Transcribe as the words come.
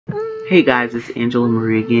Hey guys, it's Angela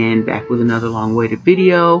Marie again, back with another long-awaited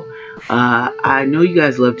video. I know you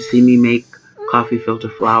guys love to see me make coffee filter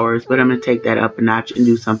flowers, but I'm going to take that up a notch and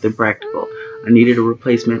do something practical. I needed a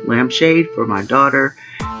replacement lampshade for my daughter.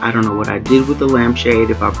 I don't know what I did with the lampshade,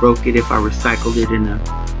 if I broke it, if I recycled it in a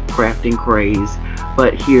crafting craze,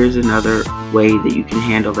 but here's another way that you can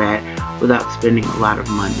handle that without spending a lot of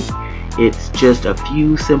money. It's just a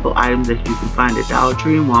few simple items that you can find at Dollar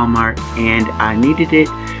Tree and Walmart, and I needed it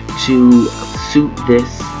to suit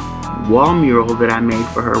this wall mural that I made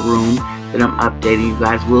for her room that I'm updating. You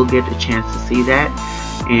guys will get a chance to see that.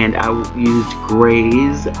 And I used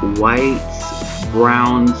grays, whites,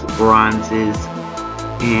 browns, bronzes,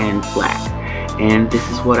 and black. And this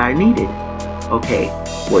is what I needed. Okay,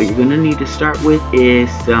 what you're going to need to start with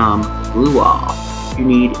is some glue wall. You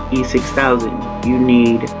need E6000. You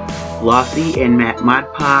need glossy and matte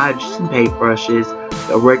Mod Podge, some paintbrushes,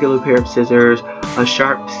 a regular pair of scissors, a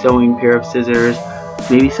sharp sewing pair of scissors,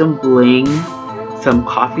 maybe some bling, some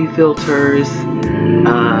coffee filters,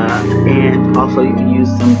 and also you can use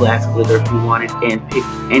some glass glitter if you wanted, and pick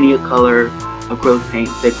any color acrylic paint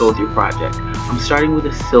that goes with your project. I'm starting with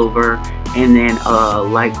a silver and then a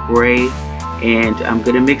light gray, and I'm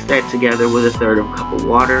going to mix that together with 1/3 of a cup of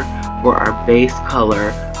water for our base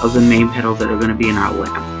color of the main petals that are going to be in our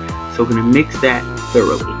lamp. So we're going to mix that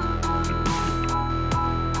thoroughly.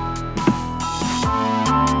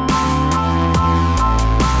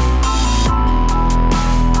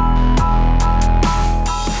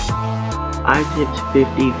 I dipped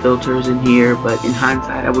 50 filters in here, but in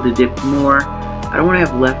hindsight I would have dipped more. I don't want to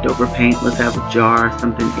have leftover paint. Let's have a jar,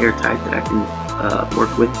 something airtight that I can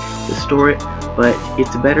work with to store it. But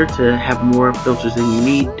it's better to have more filters than you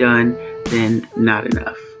need done than not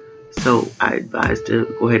enough. So I advise to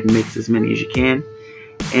go ahead and mix as many as you can.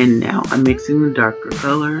 And now I'm mixing the darker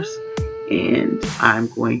colors, and I'm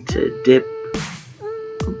going to dip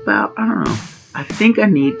about, I don't know, I think I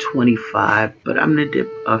need 25, but I'm going to dip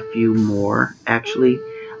a few more. Actually,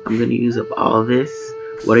 I'm going to use up all of this.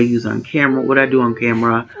 What I use on camera, what I do on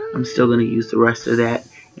camera, I'm still going to use the rest of that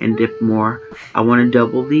and dip more. I want to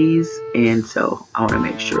double these, and so I want to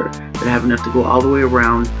make sure that I have enough to go all the way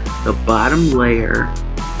around the bottom layer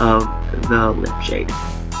of the lampshade.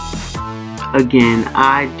 Again,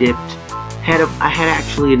 I had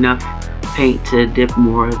actually enough paint to dip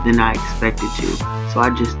more than I expected to, so I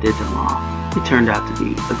just did them all. It turned out to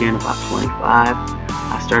be, again, about 25.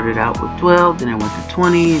 I started out with 12, then I went to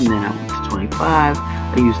 20, and then I went to 25.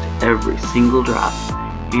 I used every single drop,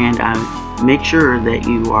 and I make sure that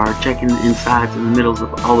you are checking the insides and the middles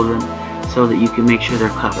of all of them so that you can make sure they're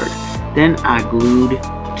covered. Then I glued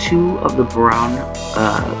 2 of the brown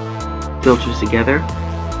filters together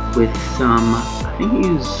with some, I think I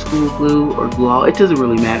used school glue or glue. It doesn't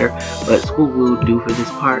really matter, but school glue would do for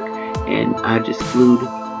this part, and I just glued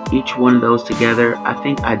each one of those together. I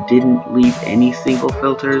think I didn't leave any single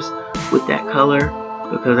filters with that color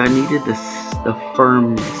because I needed the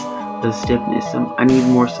firmness, the stiffness. I need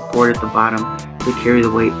more support at the bottom to carry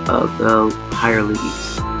the weight of the higher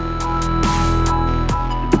leaves.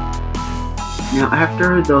 Now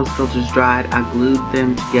after those filters dried, I glued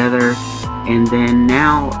them together, and then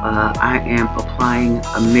now I am applying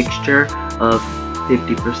a mixture of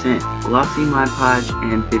 50% glossy Mod Podge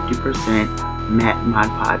and 50% matte Mod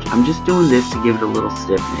Podge. I'm just doing this to give it a little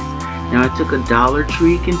stiffness. Now I took a Dollar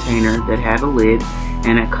Tree container that had a lid,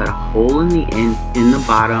 and I cut a hole in the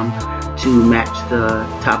bottom to match the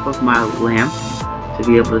top of my lamp to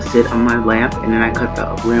be able to sit on my lamp, and then I cut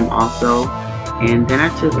the rim also. And then I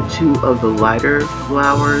took 2 of the lighter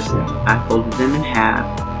flowers, I folded them in half,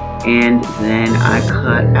 and then I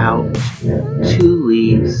cut out 2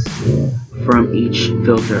 leaves from each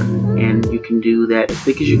filter, and you can do that as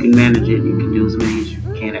thick as you can manage it. You can do as many as you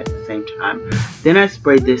can at the same time. Then I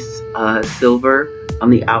sprayed this silver on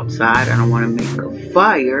the outside. I don't want to make a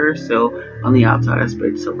fire, so on the outside I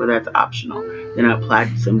sprayed silver. That's optional. Then I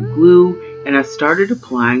applied some glue, and I started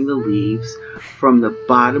applying the leaves from the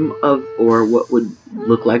bottom of, or what would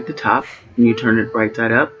look like the top, and you turn it right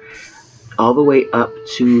side up, all the way up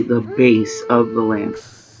to the base of the lamp.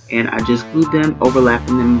 And I just glued them,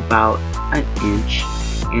 overlapping them about 1 inch,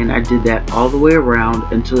 and I did that all the way around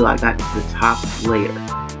until I got to the top layer.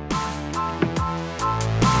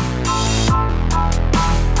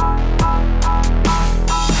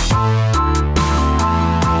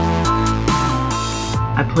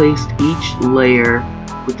 I placed each layer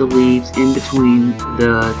with the leaves in between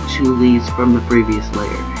the 2 leaves from the previous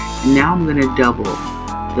layer, and now I'm going to double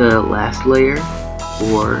the last layer,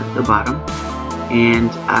 or the bottom.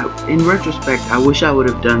 And in retrospect, I wish I would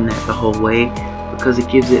have done that the whole way because it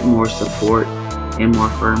gives it more support and more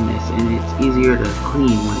firmness, and it's easier to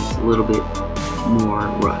clean when it's a little bit more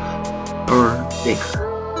rough or thicker.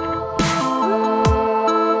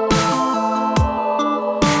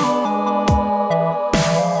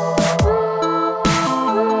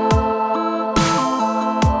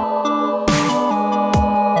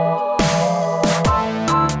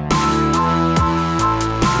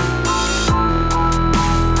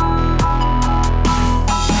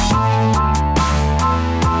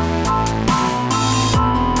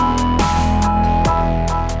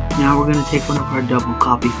 Now we're going to take one of our double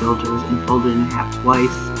copy filters and fold it in half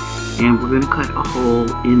twice, and we're going to cut a hole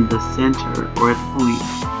in the center or at the point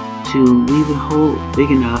to leave a hole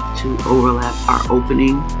big enough to overlap our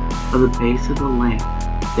opening of the base of the lamp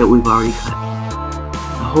that we've already cut.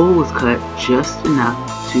 The hole was cut just enough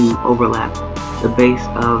to overlap the base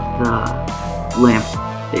of the lamp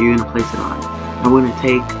that you're going to place it on. Now we're going to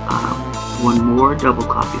take one more double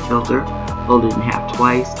copy filter, fold it in half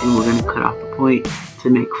twice, and we're going to cut off the point to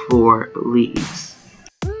make 4 leaves.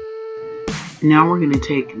 Now we're going to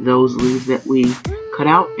take those leaves that we cut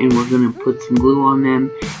out and we're going to put some glue on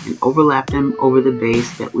them and overlap them over the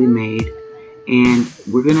base that we made, and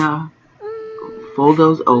we're going to fold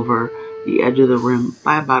those over the edge of the rim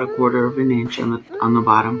by about 1/4 of an inch on the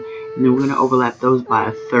bottom, and then we're going to overlap those by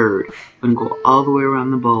 1/3. We're going to go all the way around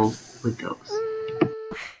the bowl with those.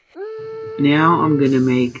 Now I'm going to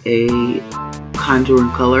make a contour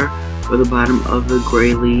and color for the bottom of the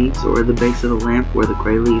gray leaves, or the base of the lamp where the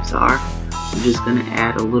gray leaves are. I'm just going to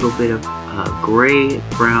add a little bit of gray,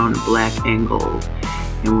 brown, black, and gold,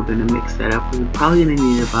 and we're going to mix that up. We're probably going to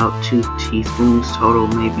need about 2 teaspoons total,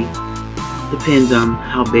 maybe. Depends on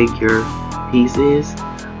how big your piece is,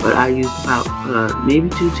 but I used about maybe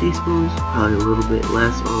 2 teaspoons, probably a little bit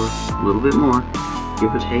less or a little bit more,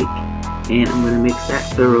 give or take. And I'm going to mix that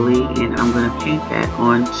thoroughly, and I'm going to paint that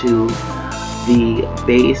onto the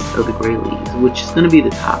base of the gray leaves, which is going to be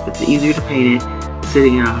the top. It's easier to paint it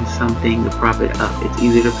sitting on something to prop it up. It's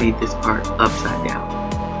easier to paint this part upside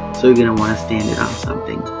down. So you're going to want to stand it on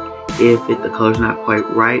something. If the color's not quite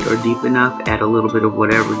right or deep enough, add a little bit of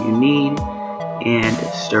whatever you need and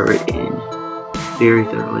stir it in very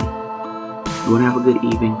thoroughly. You want to have a good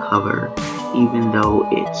even cover, even though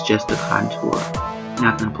it's just a contour. You're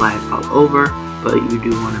not going to apply it all over, but you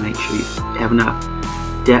do want to make sure you have enough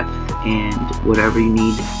depth and whatever you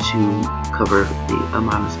need to cover the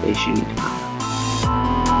amount of space you need to cover.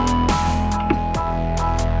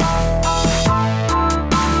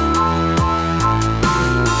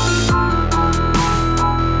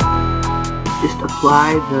 Just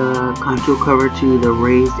apply the contour cover to the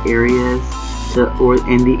raised areas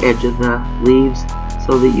and the edge of the leaves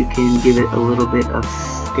so that you can give it a little bit of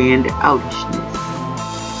stand-outishness,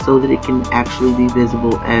 so that it can actually be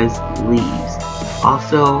visible as leaves.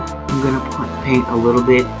 Also, I'm going to paint a little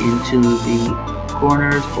bit into the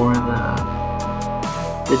corners or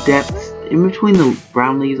the depths in between the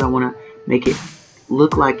brown leaves. I want to make it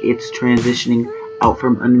look like it's transitioning out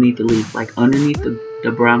from underneath the leaf, like underneath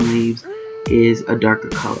the brown leaves is a darker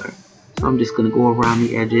color. So I'm just going to go around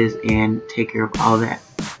the edges and take care of all that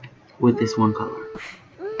with this one color.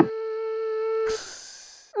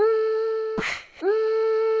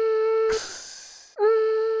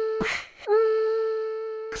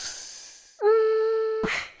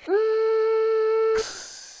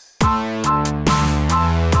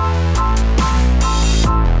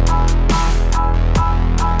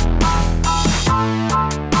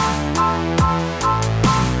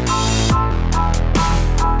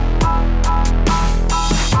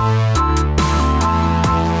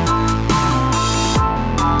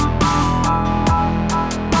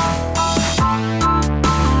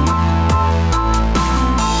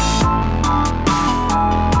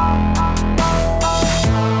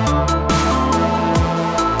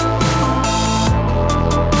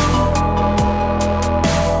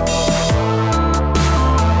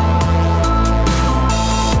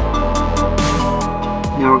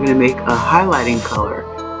 Now we're going to make a highlighting color,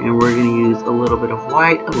 and we're going to use a little bit of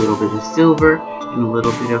white, a little bit of silver, and a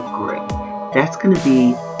little bit of gray. That's going to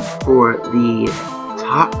be for the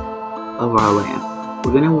top of our lamp.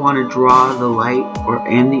 We're going to want to draw the light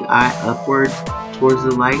and the eye upwards towards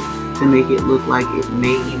the light to make it look like it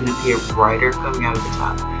may even appear brighter coming out of the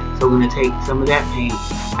top. So we're going to take some of that paint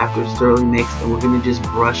after it's thoroughly mixed, and we're going to just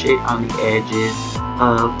brush it on the edges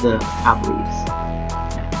of the top leaves.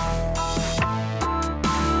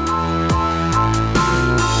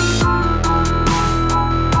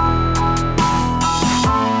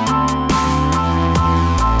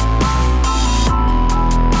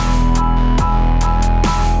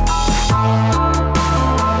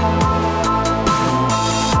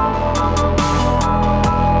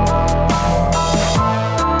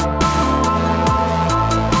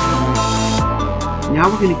 now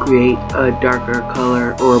we're going to create a darker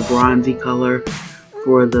color or a bronzy color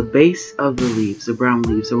for the base of the leaves, the brown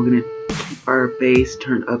leaves. So we're going to keep our base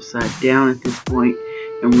turned upside down at this point,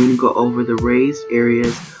 and we're going to go over the raised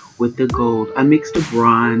areas with the gold. I mixed a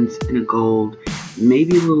bronze and a gold,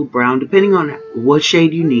 maybe a little brown, depending on what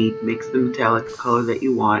shade you need. Mix the metallic color that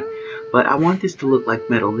you want, but I want this to look like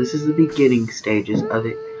metal. This is the beginning stages of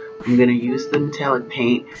it. I'm going to use the metallic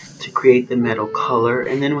paint to create the metal color,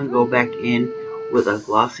 and then I'm going to go back in with a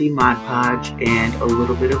glossy Mod Podge and a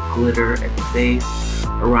little bit of glitter at the base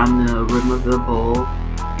around the rim of the bowl,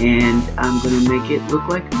 and I'm going to make it look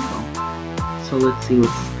like metal. So let's see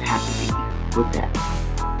what's happening with that.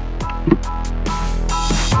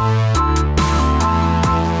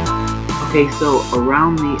 Okay, so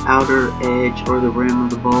around the outer edge or the rim of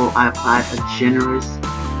the bowl, I applied a generous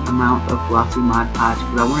amount of glossy Mod Podge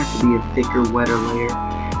because I want it to be a thicker, wetter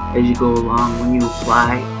layer. As you go along, when you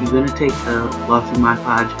apply, you're going to take the glossy Mod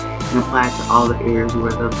Podge and apply it to all the areas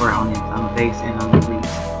where the brown is on the base and on the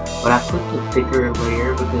leaves. But I put the thicker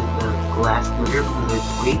layer because the glass glitter, because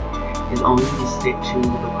its weight, is only going to stick to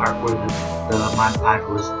the part where the Mod Podge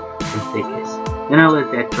was the thickest. Then I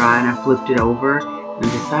let that dry and I flipped it over and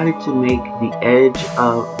decided to make the edge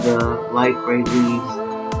of the light gray leaves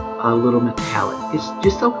a little metallic. It's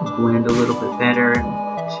just so it can blend a little bit better and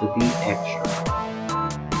to be extra.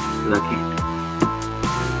 But I can't.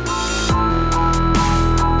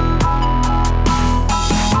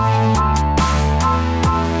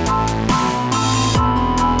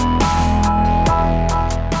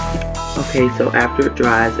 Okay, so after it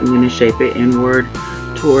dries, I'm going to shape it inward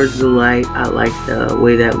towards the light. I like the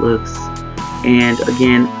way that looks. And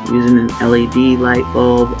again, using an LED light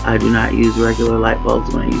bulb. I do not use regular light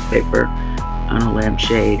bulbs when I use paper on a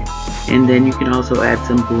lampshade. And then you can also add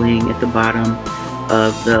some bling at the bottom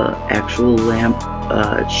of the actual lamp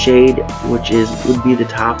shade, which would be the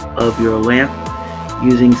top of your lamp,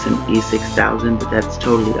 using some E6000, but that's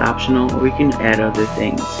totally optional, or you can add other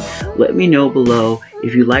things. Let me know below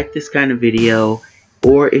if you like this kind of video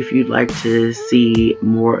or if you'd like to see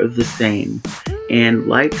more of the same. And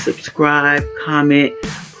like, subscribe, comment,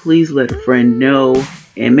 please let a friend know,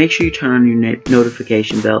 and make sure you turn on your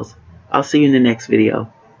notification bells. I'll see you in the next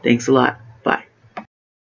video. Thanks a lot.